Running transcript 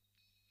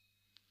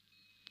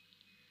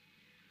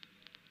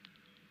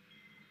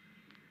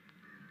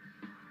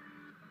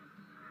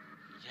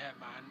Yeah,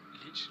 man.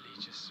 Literally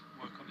just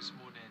woke up this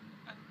morning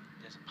and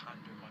there's a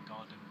panda in my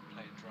garden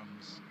playing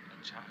drums and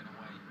chatting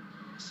away.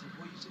 I said,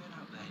 "What are you doing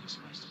out there? You're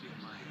supposed to be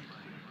on my head."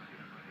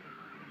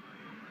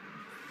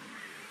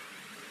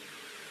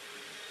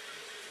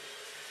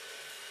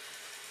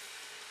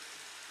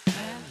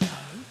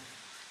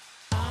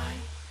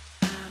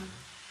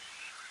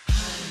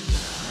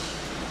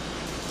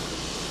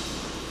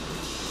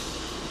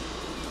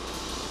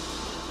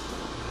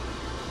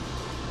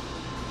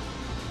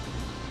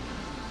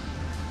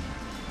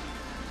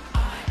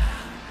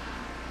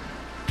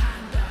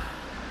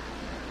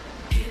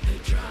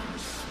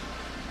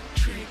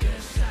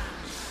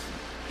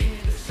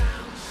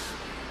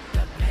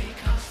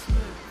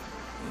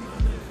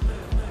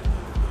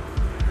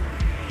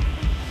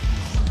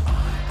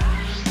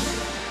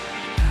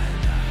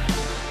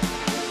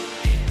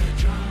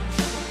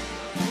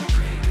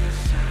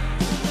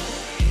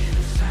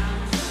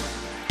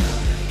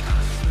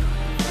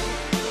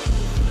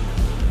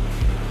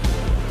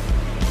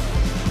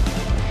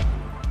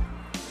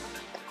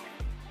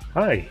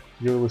 Hi,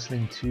 you're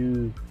listening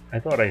to I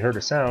Thought I Heard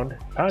a Sound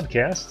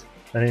podcast.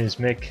 My name is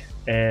Mick,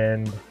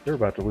 and you're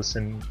about to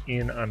listen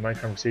in on my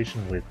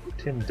conversation with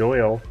Tim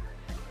Doyle,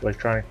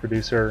 electronic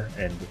producer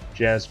and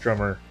jazz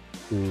drummer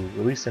who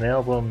released an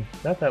album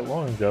not that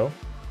long ago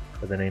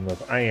by the name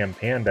of I Am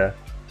Panda.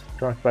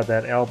 Talked about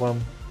that album,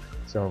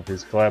 some of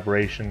his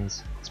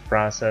collaborations, his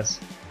process,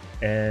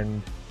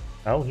 and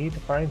how he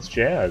defines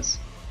jazz.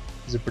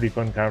 It was a pretty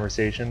fun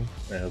conversation.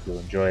 I hope you'll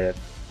enjoy it.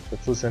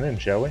 Let's listen in,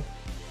 shall we?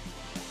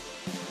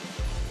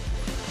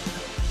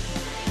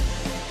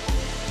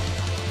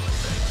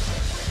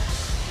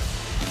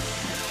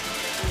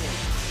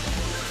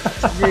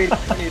 It's really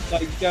funny. It's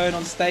like going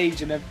on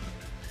stage and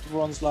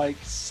everyone's like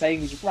saying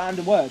these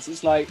random words.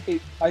 It's like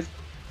I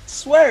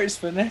swear it's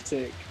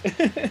phonetic, but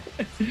it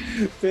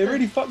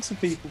really fucks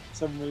with people for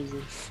some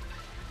reason.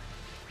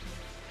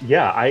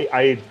 Yeah,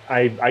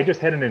 I just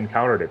hadn't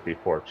encountered it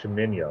before.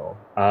 Chiminyo.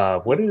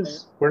 Where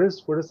does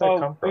that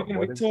come We're from?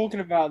 going to be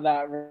talking about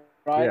that,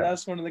 right? Yeah.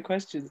 That's one of the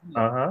questions. Isn't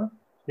it?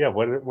 Yeah.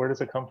 Where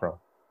does it come from?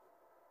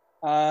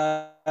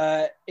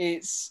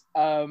 It's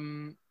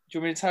do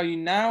you want me to tell you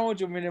now, or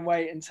do you want me to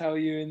wait and tell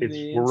you in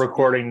the? We're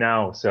recording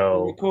now,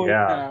 so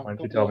yeah. Why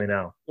don't you tell me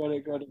now? Got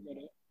it.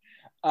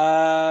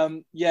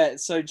 Yeah.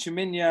 So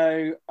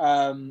Chiminyo.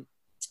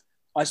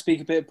 I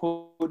speak a bit of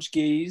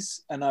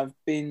Portuguese, and I've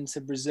been to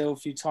Brazil a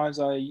few times.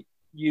 I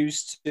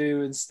used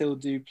to and still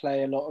do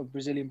play a lot of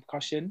Brazilian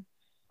percussion.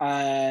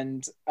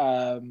 And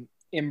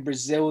in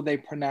Brazil, they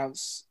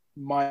pronounce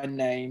my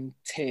name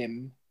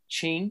Tim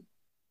Chin,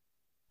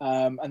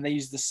 and they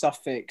use the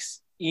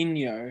suffix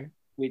inho,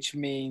 which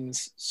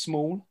means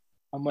small.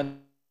 And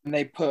when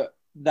they put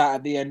that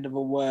at the end of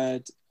a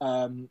word,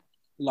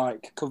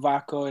 like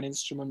cavaco, an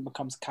instrument,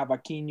 becomes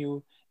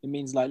cavaquinho, it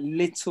means like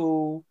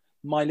little,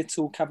 my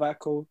little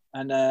cavaco.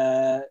 And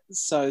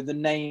so the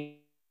name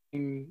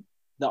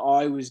that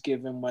I was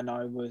given when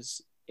I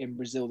was in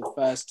Brazil the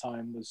first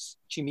time was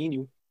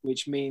Chiminyo,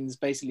 which means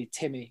basically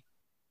Timmy,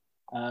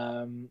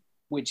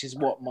 which is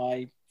what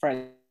my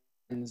friends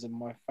and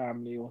my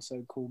family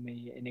also call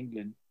me in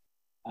England,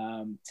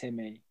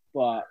 Timmy.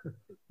 But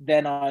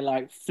then I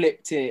like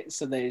flipped it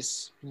so that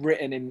it's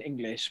written in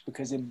English,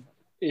 because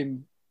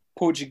in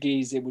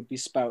Portuguese it would be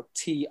spelled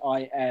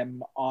Timinho,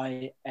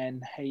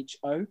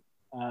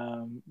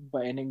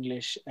 but in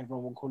English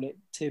everyone will call it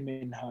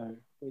Chiminyo,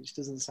 which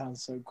doesn't sound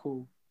so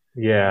cool.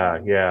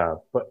 Yeah.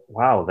 But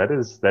wow, that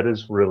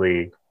is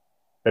really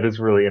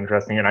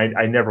interesting, and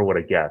I never would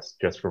have guessed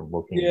just from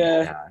looking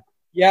at.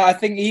 Yeah, I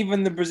think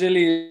even the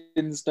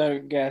Brazilians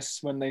don't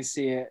guess when they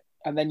see it,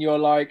 and then you're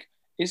like,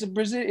 it's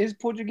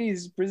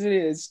Portuguese,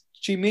 Brazilian, it's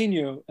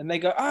Chiminyo, and they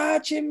go,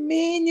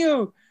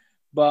 Chiminyo,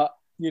 but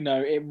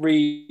it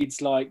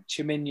reads like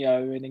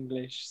Chiminyo in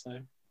English. So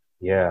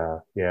Yeah.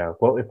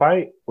 Well, if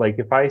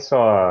I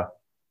saw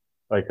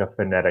like a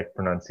phonetic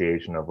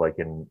pronunciation of like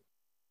an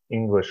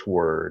English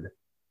word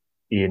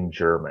in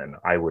German,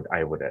 I would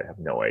have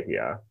no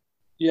idea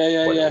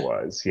what it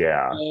was.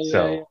 Yeah.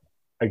 So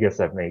I guess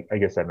that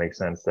makes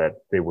sense that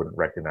they wouldn't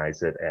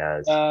recognize it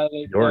as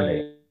your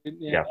name.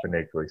 Yeah,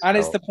 phonetically spelled. And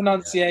it's the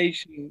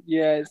pronunciation.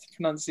 Yeah, it's the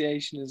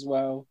pronunciation as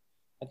well.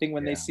 I think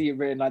when they see it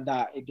written like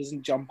that, it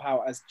doesn't jump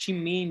out as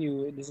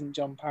Chiminyo. It doesn't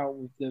jump out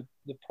with the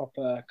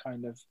proper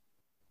kind of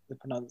the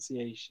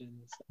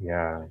pronunciation. So.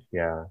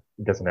 Yeah.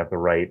 It doesn't have the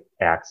right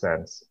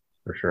accents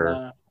for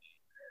sure.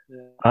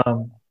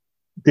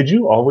 Did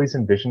you always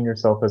envision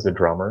yourself as a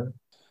drummer?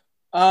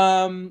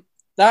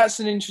 That's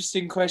an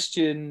interesting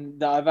question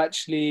that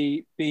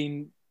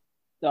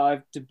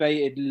I've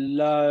debated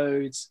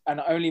loads,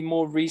 and only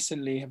more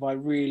recently have I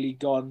really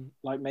gone,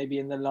 like maybe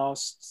in the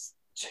last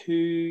 2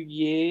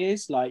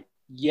 years, like,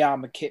 yeah,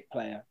 I'm a kit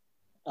player.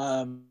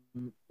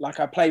 Like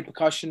I play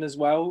percussion as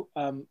well,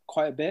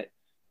 quite a bit.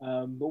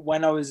 But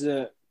when I was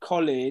at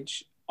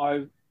college,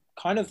 I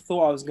kind of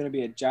thought I was going to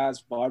be a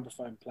jazz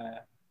vibraphone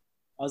player.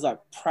 I was like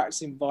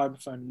practicing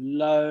vibraphone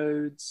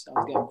loads. I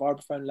was getting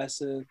vibraphone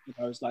lessons.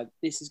 I was like,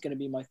 this is going to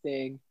be my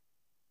thing.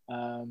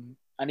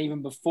 And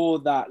even before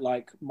that,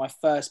 like my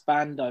first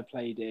band I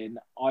played in,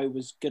 I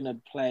was gonna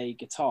play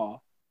guitar,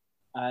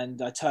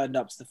 and I turned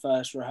up to the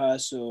first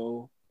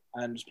rehearsal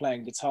and was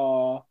playing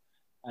guitar,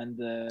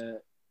 and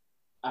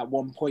at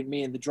one point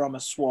me and the drummer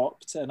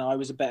swapped, and I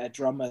was a better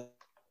drummer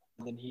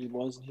than he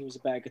was, and he was a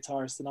better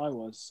guitarist than I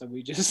was. So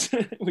we just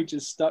we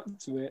just stuck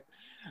to it,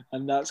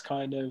 and that's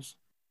kind of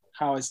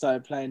how I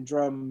started playing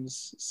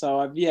drums. So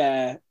I've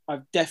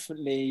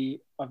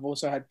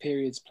also had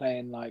periods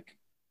playing like,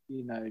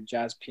 you know,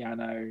 jazz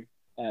piano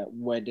at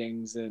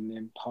weddings and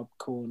in pub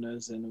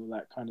corners and all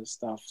that kind of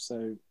stuff.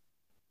 So,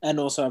 and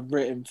also I've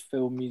written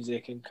film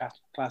music and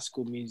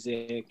classical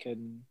music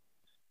and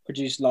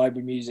produced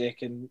library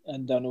music and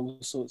done all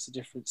sorts of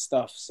different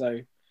stuff.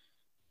 So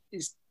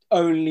it's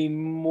only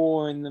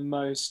more in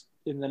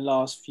the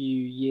last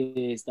few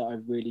years that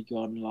I've really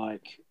gone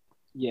like,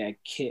 yeah,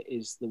 kit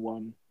is the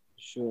one,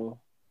 sure.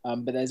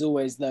 But there's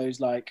always those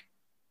like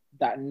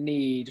that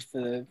need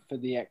for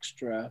the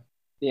extra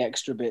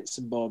bits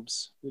and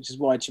bobs, which is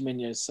why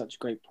Chiminyo is such a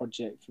great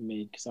project for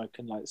me, because I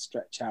can like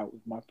stretch out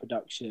with my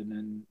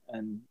production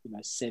and you know,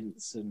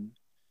 synths and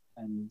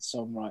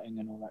songwriting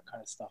and all that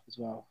kind of stuff as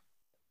well.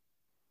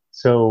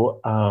 So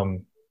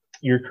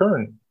your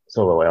current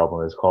solo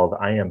album is called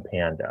I Am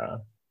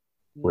Panda,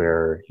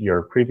 where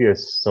your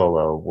previous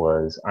solo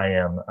was I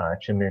Am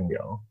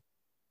Chiminyo.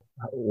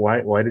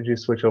 Why did you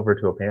switch over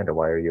to a panda?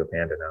 Why are you a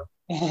panda now?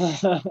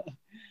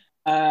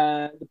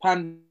 The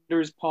panda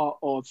is part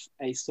of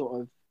a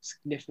sort of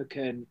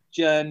significant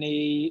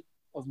journey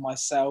of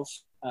myself.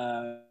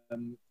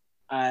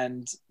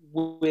 And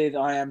with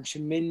I Am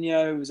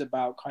Chiminyo, it was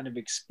about kind of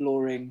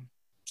exploring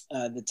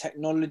the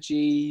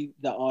technology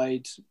that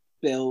I'd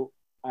built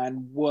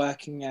and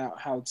working out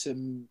how to,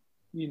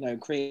 you know,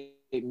 create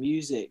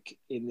music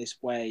in this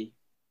way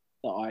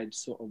that I'd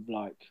sort of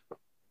like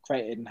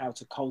created, and how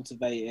to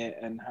cultivate it,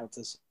 and how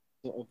to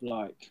sort of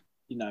like,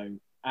 you know,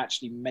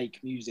 actually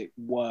make music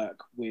work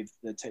with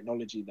the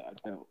technology that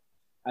I built.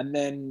 And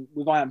then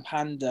with I Am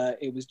Panda,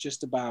 it was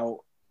just about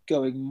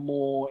going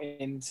more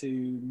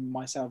into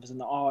myself as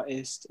an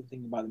artist and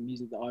thinking about the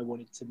music that I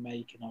wanted to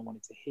make and I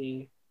wanted to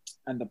hear.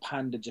 And the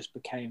panda just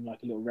became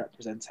like a little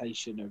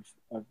representation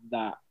of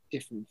that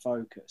different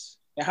focus.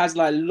 It has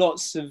like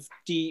lots of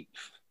deep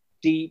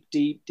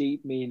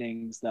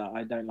meanings that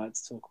I don't like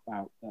to talk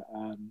about. But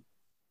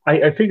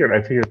I figured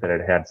that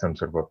it had some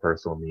sort of a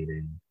personal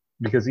meaning,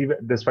 because even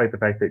despite the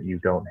fact that you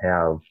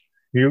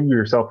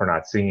yourself are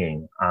not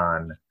singing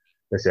on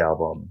this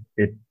album,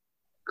 it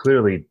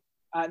clearly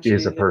actually,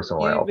 is a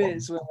personal album.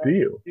 Bits where Do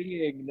you?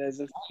 singing.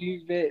 There's a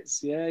few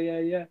bits.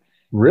 Yeah.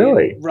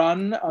 Really? In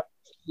Run.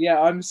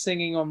 I'm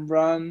singing on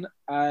Run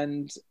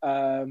and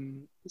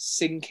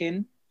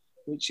Sinking,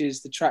 which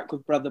is the track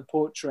with Brother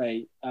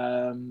Portrait.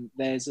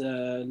 There's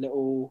a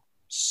little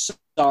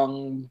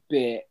song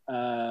bit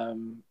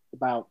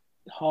about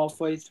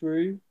halfway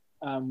through,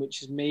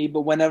 which is me.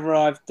 But whenever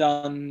I've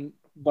done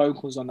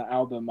vocals on the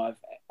album,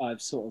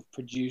 I've sort of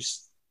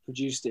produced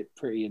it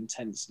pretty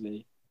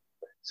intensely.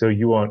 So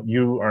you aren't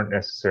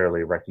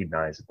necessarily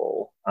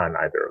recognizable on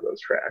either of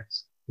those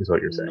tracks, is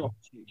what you're saying? Not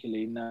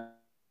particularly, no.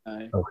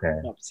 Okay.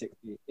 Not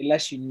particularly,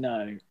 unless you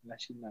know.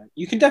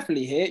 You can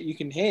definitely hear it. You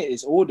can hear it.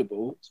 It's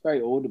audible. It's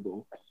very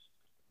audible.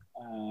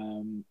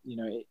 You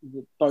know,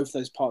 both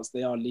those parts,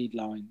 they are lead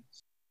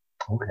lines.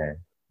 Okay.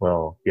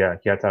 Well, yeah,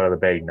 cat's out of the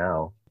bag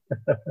now.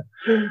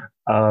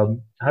 How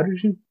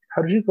did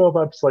you go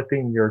about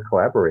selecting your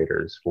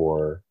collaborators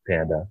for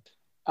Panda?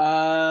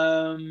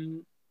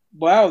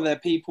 Well, they're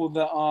people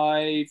that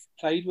I've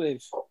played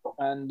with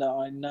and that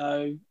I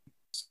know.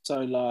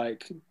 So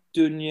like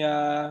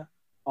Dunya,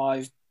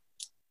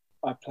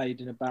 I played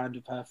in a band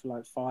with her for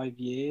like 5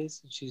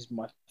 years. She's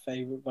my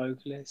favorite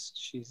vocalist.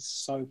 She's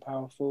so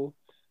powerful.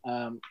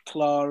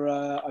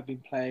 Clara, I've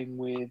been playing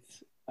with,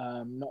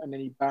 not in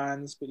any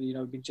bands, but you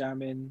know, we've been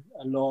jamming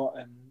a lot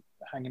and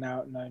hanging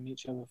out and knowing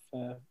each other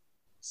for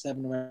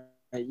 7 or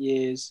 8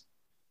 years.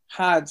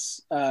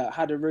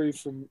 Hadaru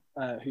from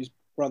whose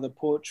Brother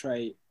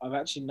Portrait, I've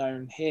actually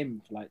known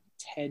him for like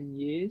 10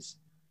 years.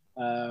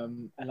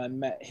 And I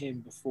met him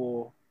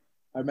before.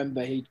 I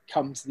remember he'd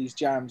come to these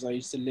jams. I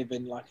used to live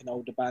in like an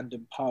old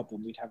abandoned pub,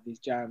 and we'd have these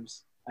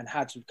jams, and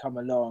Hads would come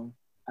along.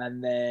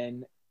 And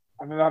then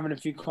I remember having a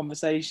few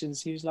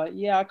conversations. He was like,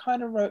 yeah, I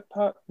kind of wrote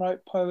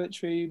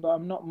poetry, but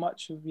I'm not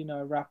much of, you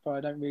know, a rapper.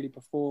 I don't really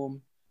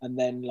perform. And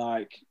then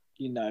like,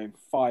 you know,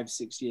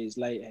 5-6 years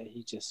later,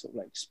 he just sort of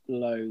like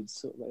explodes,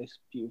 sort of like this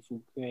beautiful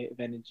creative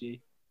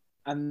energy.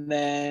 And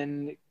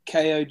then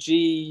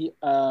KOG,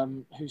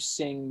 who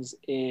sings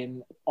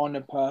in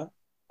Onipa,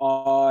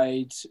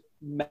 I'd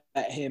met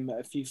him at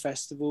a few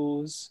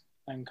festivals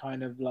and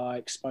kind of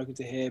like spoken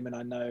to him, and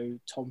I know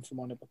Tom from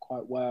Onipa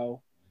quite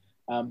well,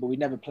 but we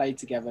never played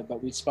together,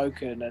 but we'd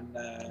spoken. And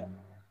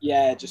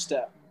just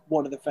at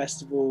one of the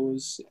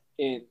festivals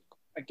in,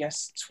 I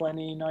guess,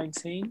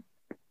 2019,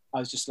 I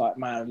was just like,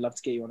 man, I'd love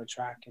to get you on a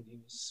track, and he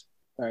was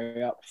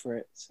very up for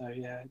it. So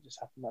yeah, it just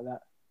happened like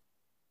that.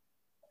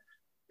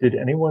 Did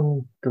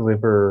anyone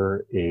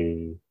deliver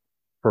a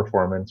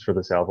performance for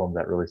this album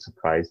that really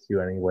surprised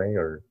you anyway,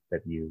 or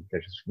that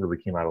just really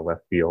came out of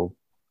left field?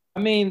 I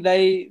mean,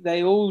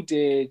 they all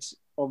did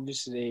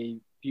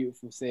obviously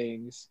beautiful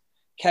things.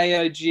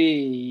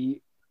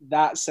 KOG,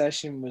 that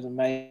session was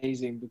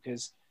amazing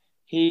because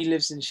he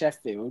lives in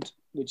Sheffield,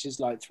 which is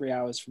like 3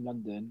 hours from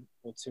London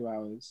or 2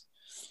 hours.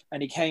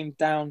 And he came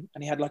down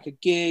and he had like a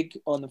gig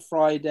on the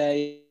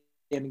Friday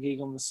and a gig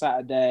on the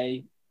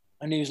Saturday.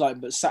 And he was like,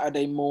 but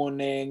Saturday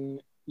morning,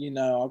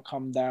 I'll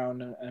come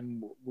down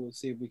and we'll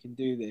see if we can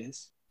do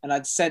this. And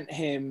I'd sent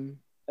him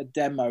a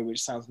demo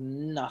which sounds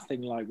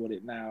nothing like what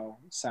it now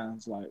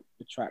sounds like.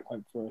 The track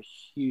went for a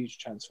huge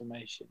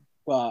transformation.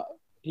 But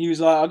he was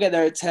like, I'll get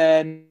there at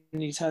 10,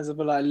 and he turns up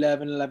at like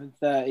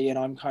 11:30, and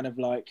I'm kind of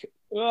like,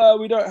 oh,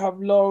 we don't have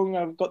long.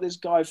 I've got this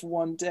guy for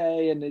one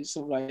day, and it's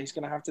sort of like he's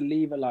going to have to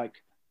leave at like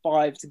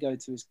 5 to go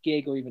to his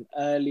gig or even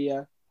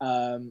earlier.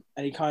 And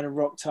he kind of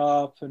rocked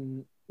up,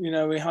 and,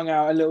 we hung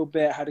out a little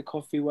bit, had a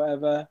coffee,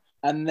 whatever.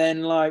 And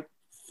then like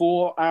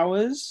 4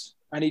 hours,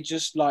 and he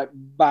just like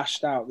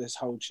bashed out this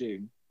whole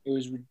tune. It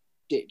was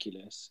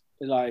ridiculous.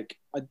 Like,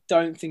 I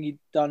don't think he'd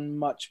done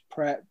much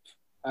prep,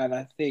 and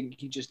I think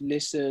he just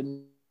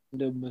listened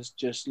and was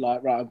just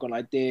like, right, I've got an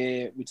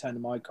idea. We turned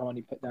the mic on,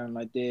 he put down an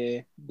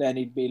idea. Then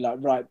he'd be like,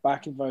 right,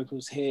 backing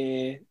vocals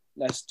here.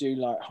 Let's do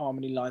like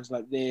harmony lines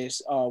like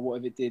this. Oh, what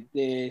if it did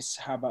this?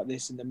 How about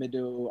this in the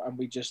middle? And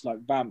we just like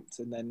vamped.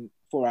 And then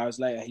 4 hours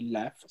later, he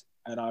left,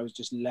 and I was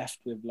just left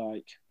with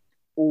like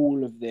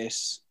all of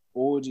this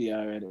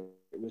audio, and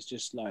it was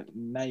just like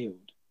nailed.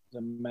 It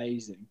was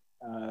amazing.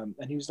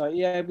 And he was like,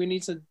 yeah, we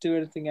need to do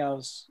anything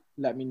else,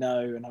 let me know.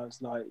 And I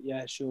was like,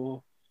 yeah,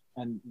 sure.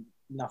 And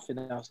nothing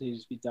else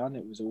needed to be done.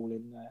 It was all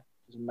in there.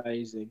 It was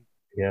amazing.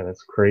 Yeah,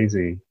 that's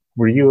crazy.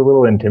 Were you a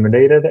little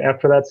intimidated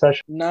after that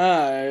session?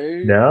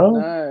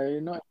 No,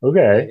 not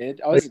okay.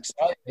 Intimidated. I was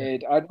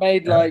excited. I'd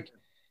made like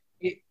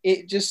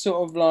it just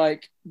sort of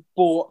like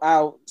brought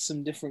out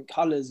some different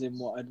colors in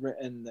what I'd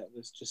written that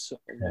was just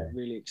sort of like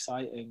really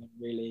exciting and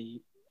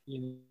really,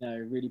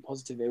 really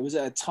positive. It was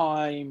at a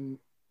time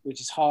which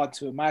is hard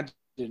to imagine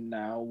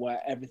now, where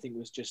everything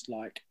was just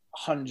like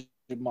 100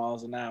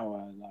 miles an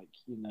hour. Like,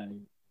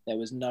 there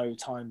was no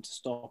time to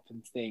stop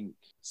and think.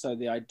 So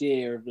the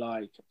idea of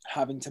like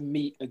having to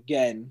meet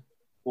again,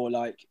 or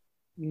like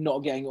not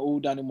getting it all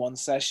done in one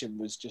session,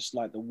 was just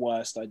like the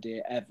worst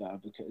idea ever,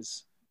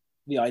 because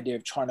the idea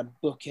of trying to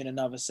book in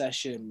another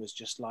session was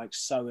just like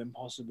so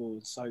impossible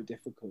and so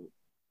difficult.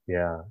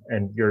 Yeah,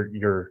 and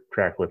your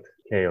track with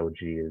KOG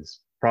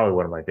is probably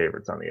one of my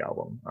favorites on the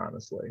album,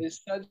 honestly.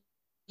 It's such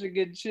a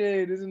good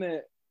tune, isn't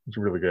it? It's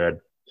really good.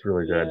 It's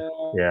really good.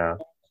 Yeah. I'm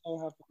so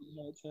happy with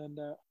how it turned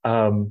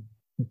out.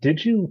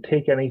 Did you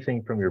take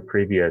anything from your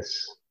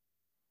previous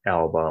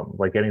album,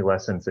 like any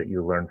lessons that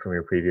you learned from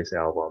your previous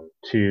album,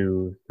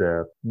 to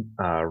the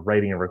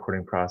writing and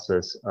recording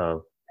process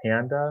of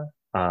Panda?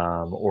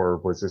 Or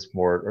was this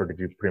more, or did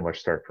you pretty much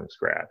start from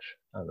scratch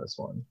on this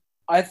one?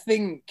 I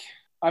think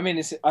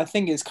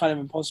it's kind of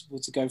impossible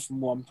to go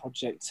from one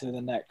project to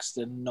the next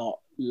and not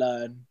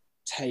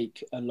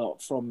take a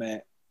lot from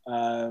it.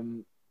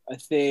 I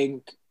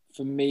think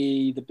for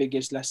me, the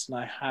biggest lesson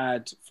I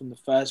had from the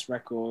first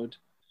record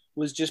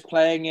was just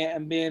playing it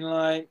and being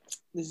like,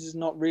 this is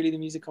not really the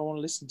music I want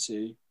to listen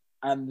to,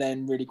 and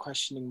then really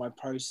questioning my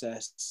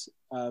process.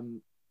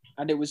 And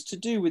it was to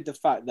do with the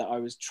fact that I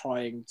was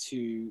trying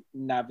to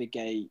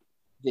navigate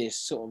this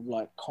sort of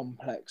like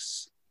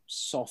complex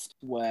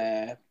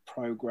software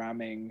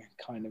programming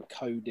kind of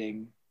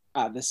coding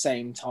at the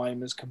same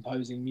time as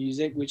composing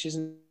music, which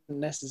isn't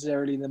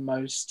necessarily the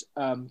most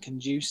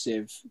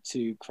conducive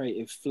to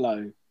creative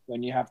flow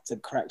when you have to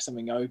crack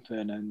something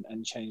open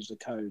and change the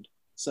code.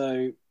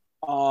 So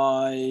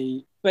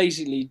I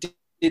basically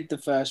did the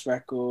first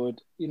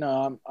record.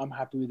 I'm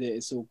happy with it.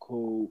 It's all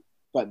cool.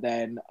 But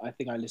then I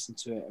think I listened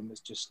to it and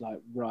was just like,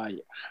 right,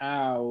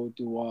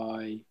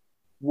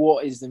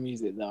 what is the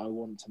music that I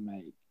want to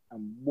make?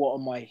 And what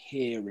am I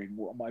hearing?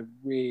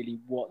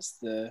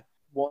 What's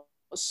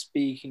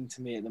speaking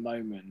to me at the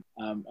moment,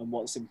 and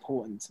what's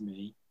important to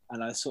me?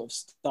 And I sort of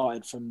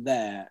started from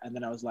there. And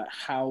then I was like,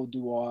 how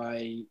do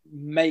I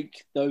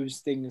make those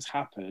things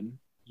happen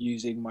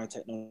using my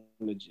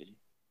technology?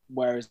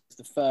 Whereas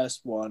the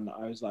first one,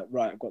 I was like,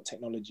 right, I've got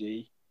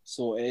technology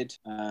sorted.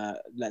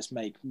 Let's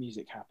make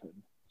music happen.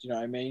 Do you know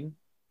what I mean?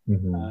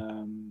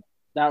 Mm-hmm.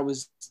 That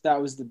was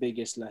the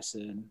biggest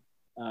lesson.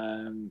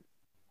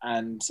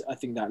 And I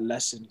think that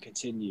lesson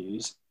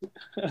continues.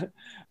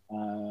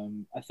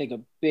 I think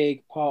a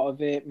big part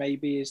of it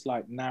maybe is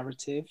like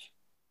narrative.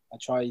 I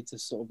try to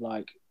sort of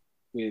like,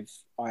 with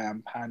I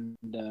Am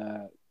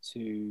Panda,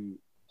 to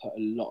put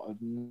a lot of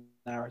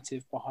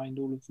narrative behind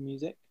all of the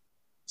music.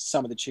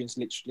 Some of the tunes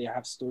literally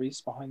have stories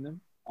behind them.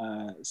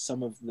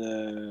 Some of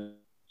the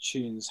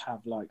tunes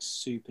have like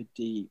super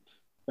deep,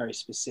 very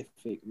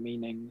specific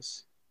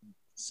meanings.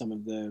 Some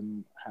of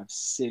them have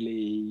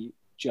silly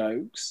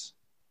jokes.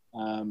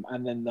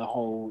 And then the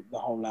whole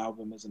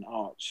album as an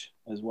arch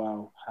as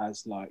well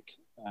has like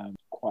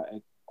quite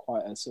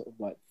a sort of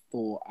like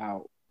thought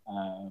out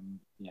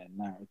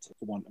narrative,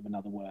 for want of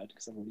another word,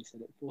 because I've already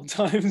said it 4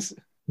 times.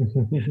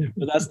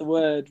 But that's the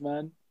word,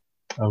 man.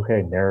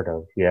 Okay,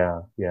 narrative.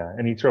 Yeah, yeah.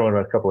 And you throw in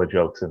a couple of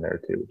jokes in there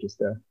too, just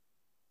to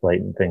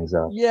lighten things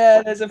up.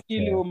 Yeah, there's a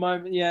few Yeah. little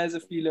moments. Yeah,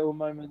 there's a few little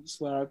moments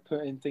where I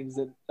put in things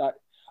that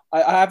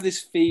I have this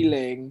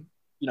feeling,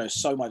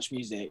 so much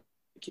music,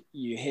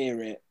 you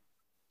hear it,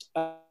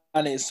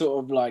 and it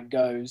sort of like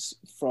goes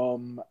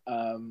from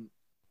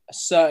a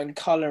certain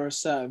color, a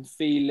certain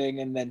feeling,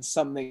 and then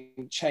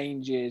something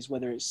changes,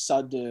 whether it's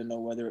sudden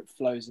or whether it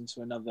flows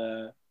into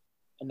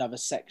another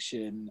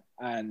section,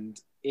 and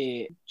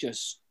it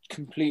just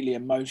completely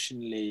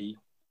emotionally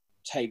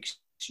takes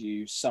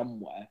you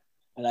somewhere.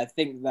 And I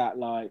think that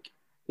like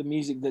the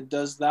music that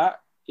does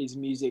that is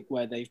music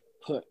where they've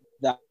put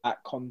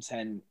that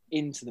content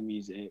into the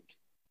music,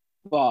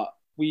 but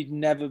we'd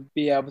never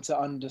be able to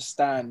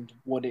understand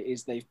what it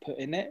is they've put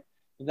in it,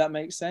 if that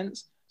makes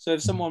sense. So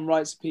if someone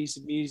writes a piece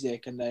of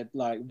music and they're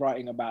like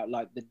writing about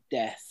like the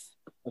death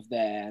of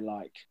their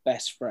like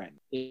best friend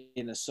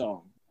in a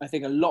song, I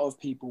think a lot of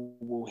people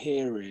will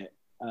hear it,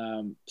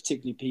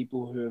 particularly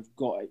people who have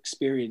got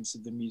experience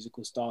of the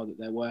musical style that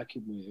they're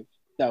working with.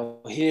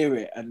 They'll hear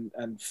it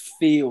and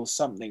feel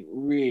something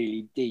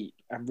really deep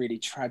and really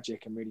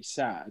tragic and really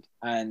sad.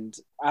 And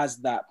as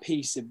that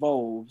piece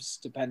evolves,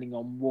 depending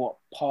on what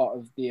part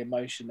of the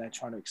emotion they're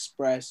trying to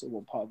express or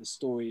what part of the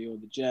story or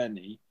the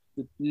journey,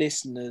 the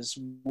listeners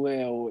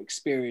will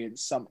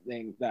experience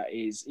something that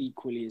is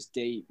equally as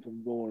deep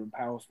and raw and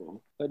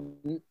powerful. But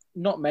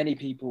not many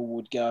people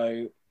would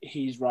go,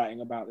 he's writing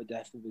about the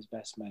death of his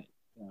best mate,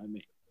 you know what I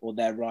mean? Or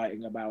they're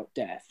writing about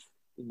death.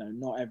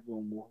 Not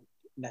everyone will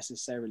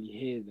necessarily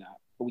hear that,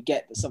 but we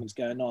get that something's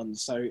going on.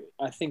 So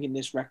I think in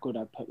this record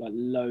I put like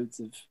loads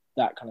of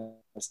that kind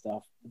of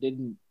stuff. I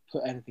didn't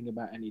put anything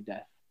about any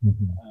death,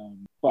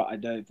 but I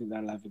don't think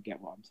they'll ever get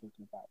what I'm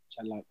talking about, which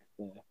I like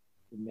the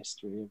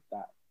mystery of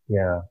that.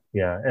 Yeah,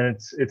 and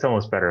it's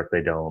almost better if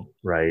they don't,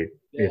 right?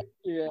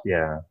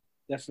 Yeah,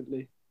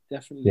 definitely.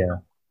 Yeah.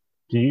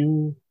 Do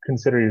you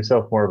consider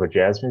yourself more of a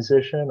jazz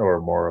musician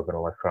or more of an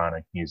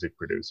electronic music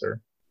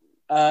producer?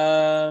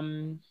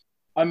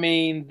 I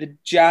mean, the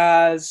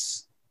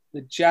jazz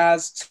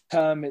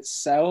term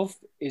itself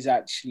is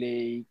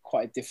actually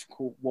quite a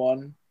difficult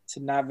one to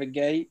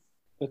navigate,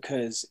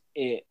 because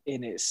it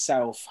in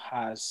itself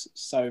has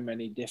so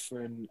many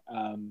different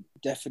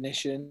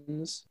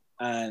definitions,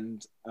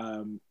 and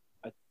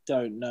I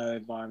don't know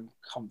if I'm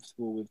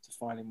comfortable with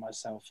defining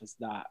myself as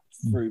that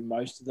through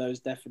most of those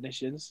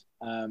definitions.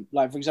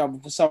 Like, for example,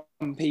 for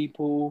some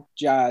people,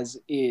 jazz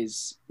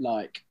is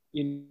like,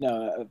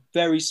 a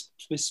very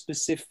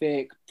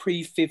specific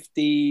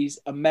pre-50s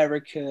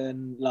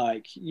American,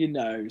 like,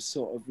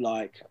 sort of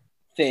like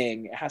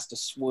thing. It has to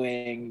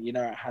swing, it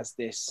has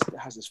this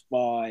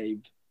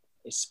vibe.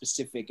 It's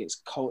specific.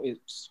 It's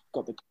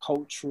got the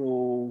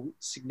cultural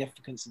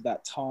significance of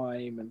that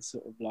time and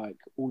sort of like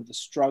all the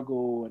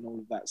struggle and all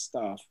of that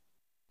stuff.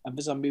 And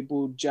for some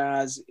people,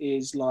 jazz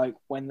is like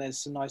when there's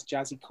some nice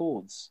jazzy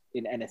chords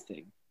in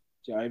anything.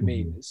 Do you know what I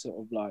mean? It's sort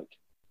of like,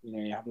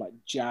 you have like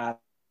jazz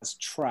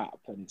trap,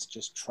 and it's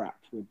just trap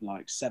with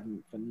like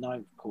 7th and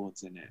 9th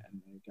chords in it,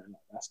 and they go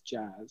like, that's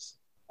jazz.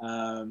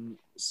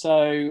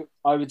 So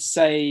I would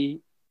say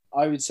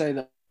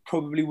that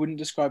probably wouldn't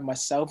describe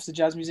myself as a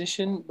jazz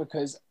musician,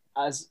 because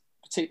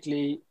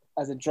particularly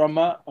as a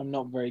drummer, I'm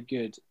not very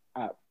good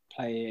at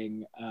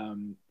playing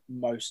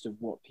most of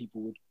what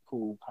people would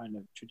call kind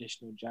of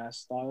traditional jazz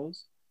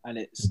styles, and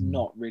it's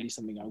not really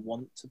something I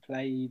want to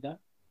play either.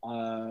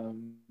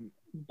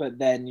 But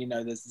then,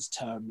 there's this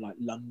term like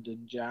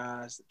London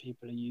jazz that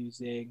people are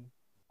using,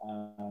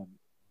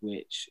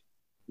 which,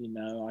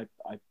 I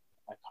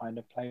kind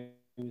of play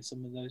with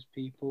some of those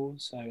people.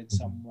 So in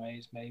some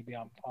ways, maybe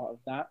I'm part of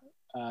that.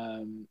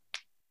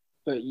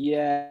 But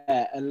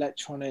yeah,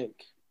 electronic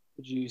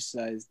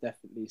producer is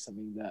definitely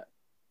something that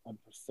I'm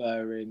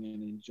preferring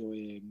and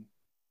enjoying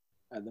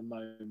at the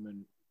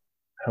moment.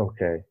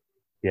 Okay.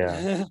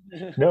 Yeah.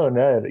 No,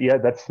 yeah,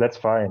 that's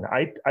fine.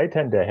 I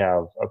tend to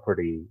have a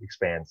pretty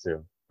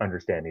expansive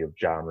understanding of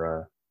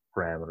genre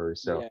parameters,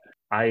 so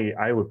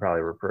I would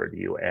probably refer to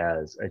you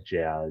as a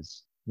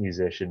jazz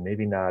musician,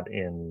 maybe not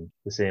in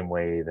the same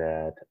way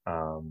that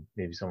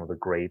maybe some of the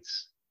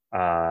greats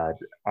are,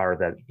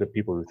 that the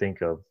people who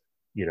think of,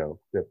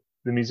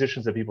 the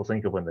musicians that people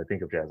think of when they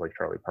think of jazz, like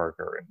Charlie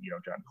Parker and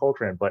John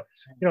Coltrane, but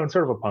in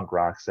sort of a punk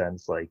rock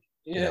sense, like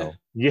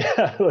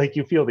like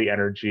you feel the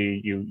energy,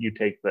 you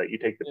take the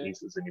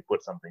pieces and you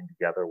put something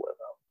together with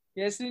them.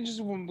 Yeah, it's an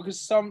interesting one,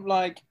 because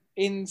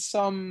in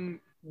some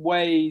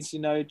ways,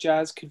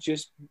 jazz could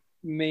just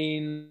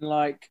mean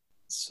like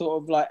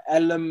sort of like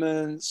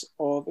elements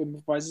of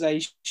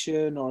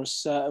improvisation or a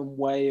certain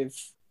way of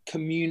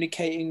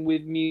communicating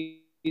with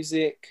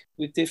music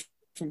with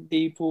different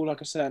people, like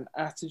a certain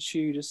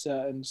attitude, a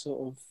certain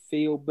sort of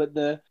feel, but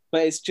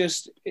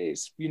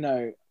it's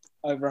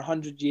over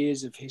 100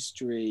 years of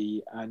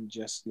history and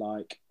just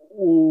like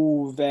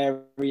all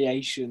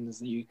variations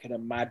that you can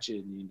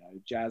imagine.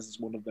 Jazz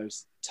is one of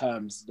those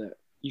terms that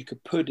you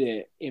could put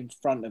it in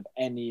front of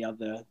any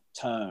other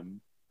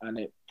term and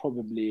it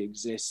probably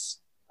exists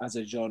as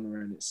a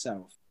genre in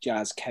itself,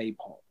 jazz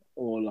K-pop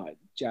or like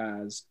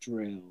jazz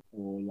drill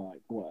or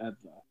like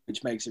whatever,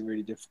 which makes it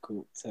really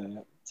difficult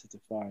to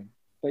define.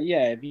 But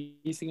yeah, if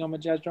you think I'm a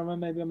jazz drummer,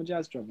 maybe I'm a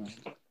jazz drummer.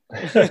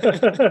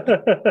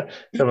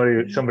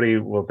 somebody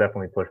will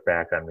definitely push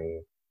back on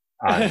me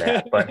on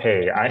that. But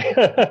hey,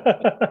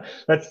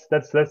 that's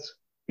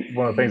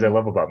one of the things I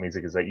love about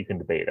music is that you can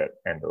debate it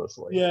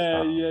endlessly.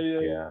 Yeah.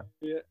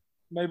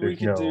 Maybe we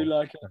could do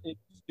like an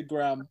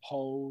Instagram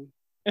poll.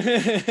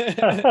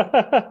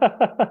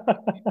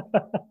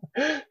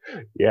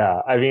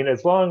 Yeah, I mean,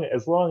 as long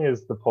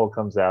as the poll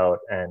comes out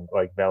and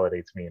like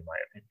validates me in my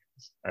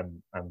opinions,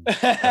 I'm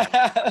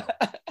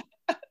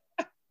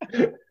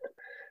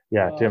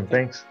yeah, Tim,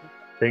 thanks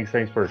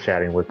for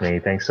chatting with me.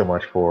 Thanks so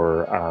much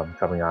for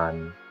coming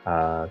on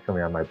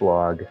my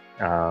blog,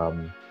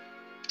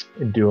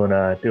 and doing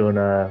a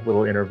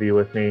little interview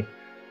with me.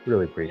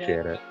 Really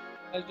appreciate it.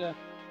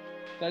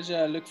 Pleasure.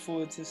 I look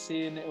forward to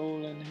seeing it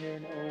all and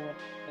hearing it all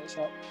when it's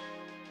up.